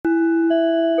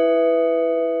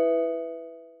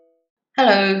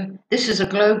Hello, this is a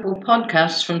global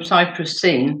podcast from Cyprus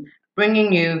Scene,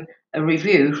 bringing you a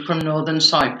review from Northern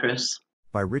Cyprus.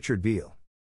 By Richard Beale.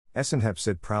 Esentepe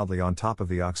sit proudly on top of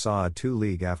the Oxaad 2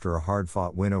 League after a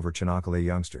hard-fought win over Çanakkale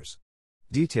youngsters.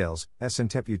 Details: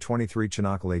 Esentepe U23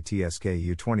 Çanakkale TSK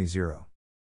U20.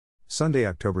 Sunday,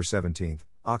 October 17th,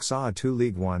 Oxaad 2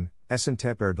 League 1,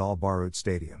 Esentepe Erdal Barut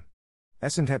Stadium.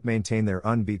 Esentepe maintain their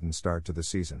unbeaten start to the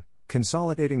season,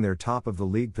 consolidating their top of the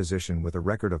league position with a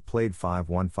record of played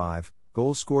 5-1-5,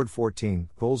 goals scored 14,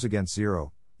 goals against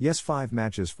 0, 5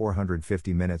 matches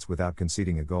 450 minutes without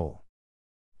conceding a goal.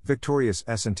 Victorious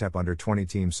Esentepe under-20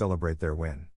 team celebrate their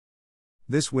win.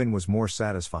 This win was more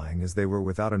satisfying as they were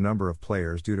without a number of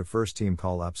players due to first-team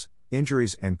call-ups,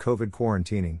 injuries and COVID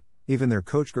quarantining. Even their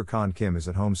coach Gurkan Kim is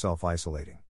at home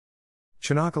self-isolating.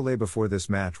 Çanakkale before this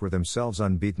match were themselves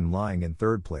unbeaten, lying in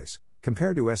third place.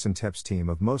 Compared to Esentepe's team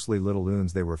of mostly little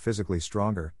loons, they were physically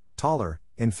stronger, taller.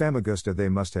 In Famagusta they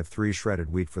must have 3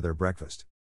 shredded wheat for their breakfast.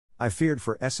 I feared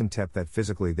for Esentepe that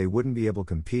physically they wouldn't be able to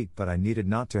compete, but I needed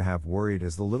not to have worried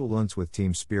as the little loons with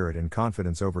team spirit and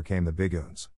confidence overcame the big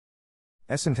oons.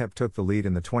 Esentepe took the lead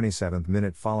in the 27th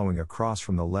minute following a cross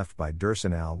from the left by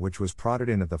Dursunal, which was prodded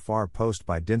in at the far post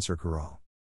by Dincer Kural.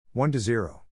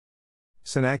 1-0.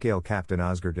 Çanakkale captain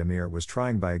Özgür Demir was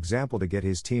trying by example to get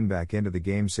his team back into the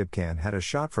game. Sipkan had a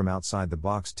shot from outside the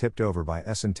box tipped over by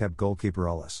Esentepe goalkeeper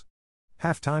Ulis.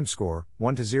 Half-time score,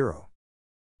 1-0.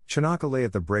 Çanakkale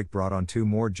at the break brought on 2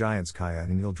 more giants, Kaya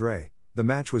and Yıldırım. The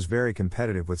match was very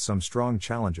competitive with some strong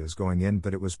challenges going in,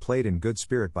 but it was played in good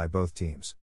spirit by both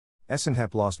teams.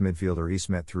 Esentepe lost midfielder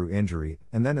Ismet through injury,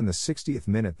 and then in the 60th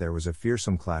minute there was a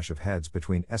fearsome clash of heads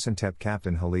between Esentepe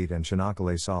captain Halit and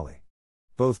Çanakkale Salih.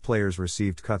 Both players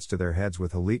received cuts to their heads,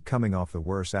 with Halit coming off the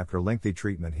worse. After lengthy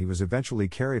treatment he was eventually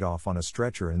carried off on a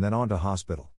stretcher and then on to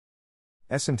hospital.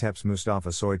 Esentepe's Mustafa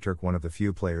Soyturk, one of the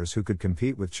few players who could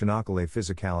compete with Çanakkale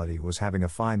physicality, was having a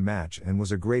fine match and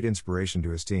was a great inspiration to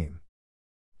his team.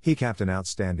 He capped an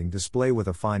outstanding display with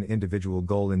a fine individual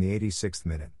goal in the 86th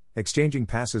minute, exchanging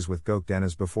passes with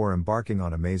Gökdeniz before embarking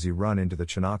on a mazy run into the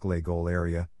Çanakkale goal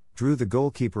area, drew the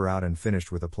goalkeeper out and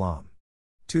finished with aplomb.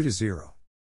 2-0.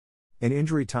 In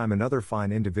injury time another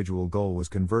fine individual goal was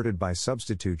converted by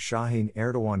substitute Şahin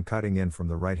Erdoğan, cutting in from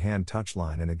the right-hand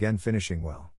touchline and again finishing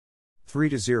well.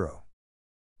 3-0.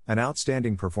 An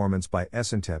outstanding performance by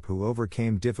Esentepe, who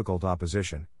overcame difficult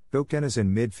opposition. Gökdeniz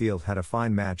in midfield had a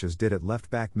fine match, as did at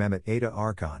left-back Mehmet Ada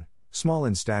Arkan. Small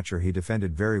in stature, he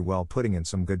defended very well, putting in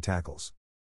some good tackles.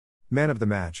 Man of the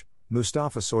match,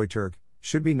 Mustafa Soyturk,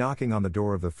 should be knocking on the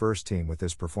door of the first team with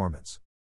this performance.